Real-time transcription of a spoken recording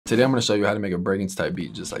Today I'm going to show you how to make a Brakence type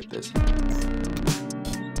beat just like this.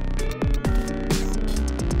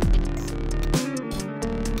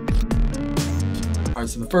 Alright,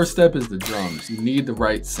 so the first step is the drums. You need the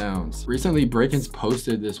right sounds. Recently, Brakence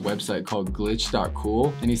posted this website called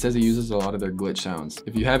glitch.cool, and he says he uses a lot of their glitch sounds.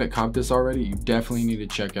 If you haven't comped this already, you definitely need to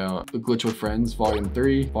check out the Glitch with Friends Volume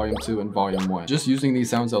 3, Volume 2, and Volume 1. Just using these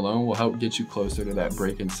sounds alone will help get you closer to that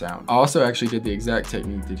Brakence sound. I also actually did the exact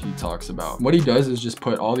technique that he talks about. What he does is just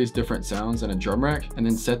put all these different sounds in a drum rack and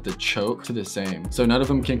then set the choke to the same. So none of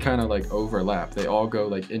them can kind of like overlap. They all go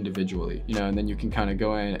like individually, you know, and then you can kind of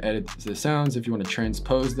go in and edit the sounds if you want to transpose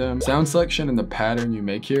them. Sound selection and the pattern you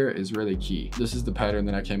make here is really key. This is the pattern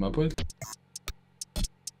that I came up with.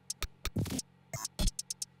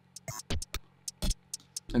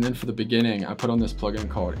 And then for the beginning, I put on this plugin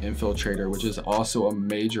called Infiltrator, which is also a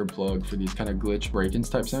major plug for these kind of glitch Brakence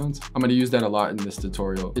type sounds. I'm gonna use that a lot in this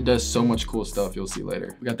tutorial. It does so much cool stuff you'll see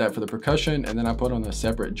later. We got that for the percussion, and then I put on a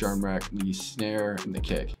separate drum rack, the snare and the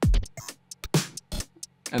kick.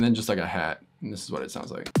 And then just like a hat, and this is what it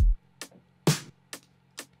sounds like.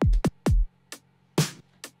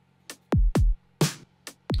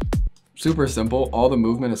 Super simple, all the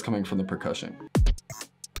movement is coming from the percussion.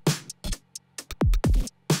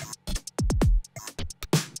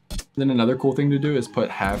 Then another cool thing to do is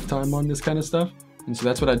put halftime on this kind of stuff. And so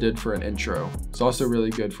that's what I did for an intro. It's also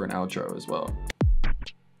really good for an outro as well.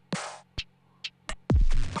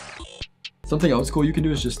 Something else cool you can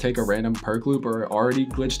do is just take a random perk loop or already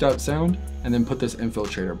glitched out sound and then put this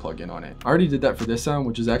Infiltrator plugin on it. I already did that for this sound,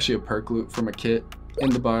 which is actually a perk loop from a kit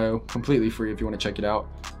in the bio, completely free if you want to check it out.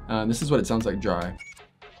 This is what it sounds like dry.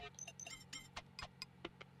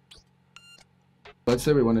 Let's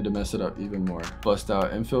say we wanted to mess it up even more. Bust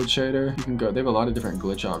out Infiltrator. You can go, they have a lot of different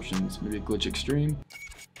glitch options. Maybe glitch extreme.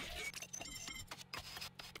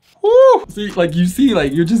 Woo! See, like you see,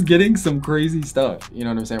 like you're just getting some crazy stuff. You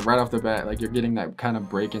know what I'm saying? Right off the bat, like you're getting that kind of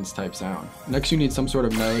Brakence type sound. Next, you need some sort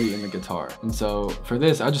of melody in the guitar. And so for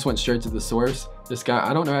this, I just went straight to the source. This guy,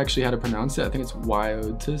 I don't know actually how to pronounce it. I think it's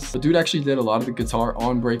Wyotis. The dude actually did a lot of the guitar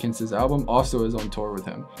on Brakence's album, also is on tour with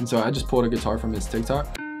him. And so I just pulled a guitar from his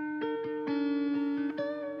TikTok.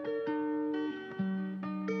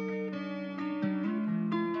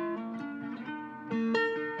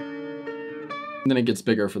 And then it gets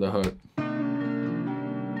bigger for the hook.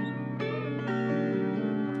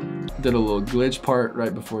 Did a little glitch part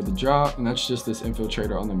right before the drop, and that's just this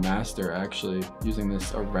Infiltrator on the master actually, using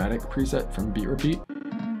this erratic preset from Beat Repeat.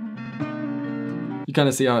 You kind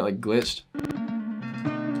of see how it like glitched.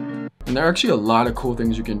 And there are actually a lot of cool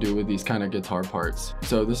things you can do with these kind of guitar parts.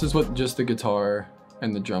 So this is what just the guitar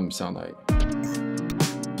and the drums sound like.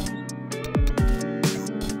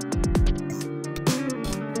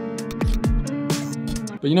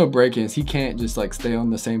 But you know Brakence, he can't just like stay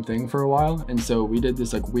on the same thing for a while. And so we did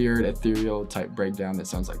this like weird ethereal type breakdown that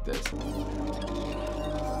sounds like this.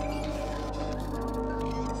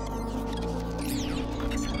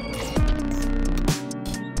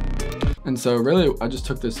 And so really, I just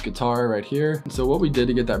took this guitar right here. And so what we did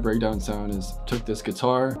to get that breakdown sound is took this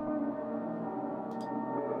guitar.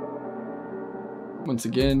 Once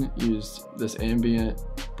again, used this ambient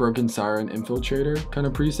Broken Siren Infiltrator kind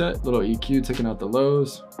of preset. Little EQ, taking out the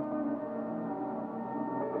lows.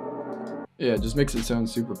 Yeah, it just makes it sound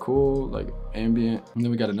super cool, like ambient. And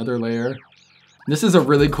then we got another layer. This is a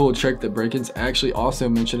really cool trick that Brakence actually also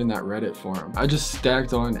mentioned in that Reddit forum. I just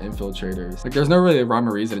stacked on infiltrators. Like there's no really rhyme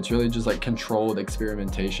or reason. It's really just like controlled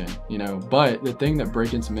experimentation, you know? But the thing that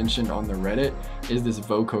Brakence mentioned on the Reddit is this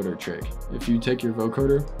vocoder trick. If you take your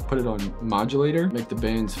vocoder, put it on modulator, make the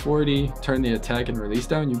bands 40, turn the attack and release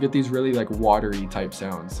down, you get these really like watery type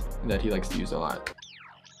sounds that he likes to use a lot.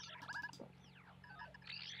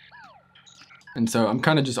 And so I'm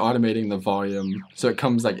kind of just automating the volume so it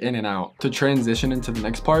comes like in and out. To transition into the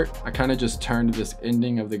next part, I kind of just turned this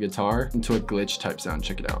ending of the guitar into a glitch type sound.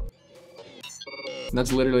 Check it out. And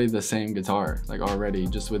that's literally the same guitar, like already,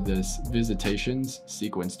 just with this Visitations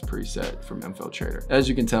sequenced preset from Infiltrator. As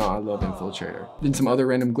you can tell, I love Infiltrator. Then some other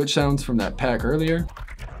random glitch sounds from that pack earlier.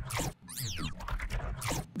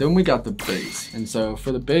 Then we got the bass. And so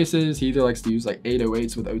for the basses, he either likes to use like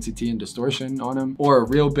 808s with OTT and distortion on them, or a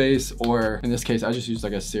real bass, or in this case, I just used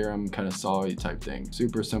like a serum kind of saw-y type thing.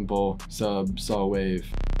 Super simple, sub, saw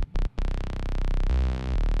wave.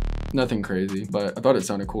 Nothing crazy, but I thought it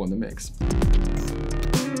sounded cool in the mix.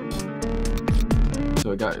 So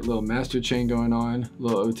So I got a little master chain going on, a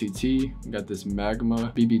little OTT. We got this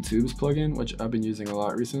Magma BB Tubes plugin, which I've been using a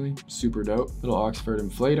lot recently. Super dope. Little Oxford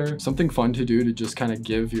inflator. Something fun to do to just kind of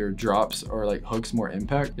give your drops or like hooks more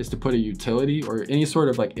impact is to put a utility or any sort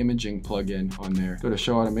of like imaging plugin on there. Go to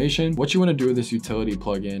show automation. What you want to do with this utility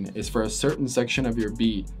plugin is for a certain section of your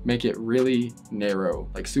beat, make it really narrow,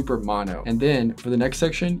 like super mono. And then for the next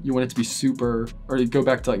section, you want it to be super, or you go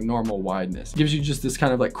back to like normal wideness. It gives you just this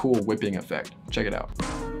kind of like cool whipping effect. Check it out.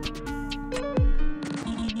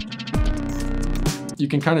 You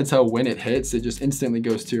can kind of tell when it hits, it just instantly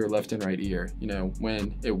goes to your left and right ear, you know,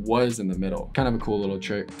 when it was in the middle. Kind of a cool little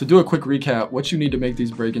trick. To do a quick recap, what you need to make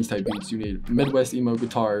these Brakence type beats, you need Midwest emo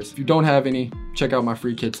guitars. If you don't have any, check out my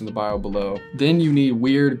free kits in the bio below. Then you need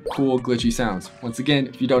weird, cool, glitchy sounds. Once again,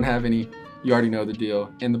 if you don't have any, you already know the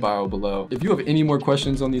deal, in the bio below. If you have any more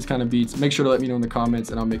questions on these kind of beats, make sure to let me know in the comments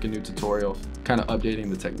and I'll make a new tutorial kind of updating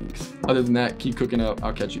the techniques. Other than that, keep cooking up.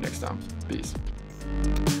 I'll catch you next time. Peace.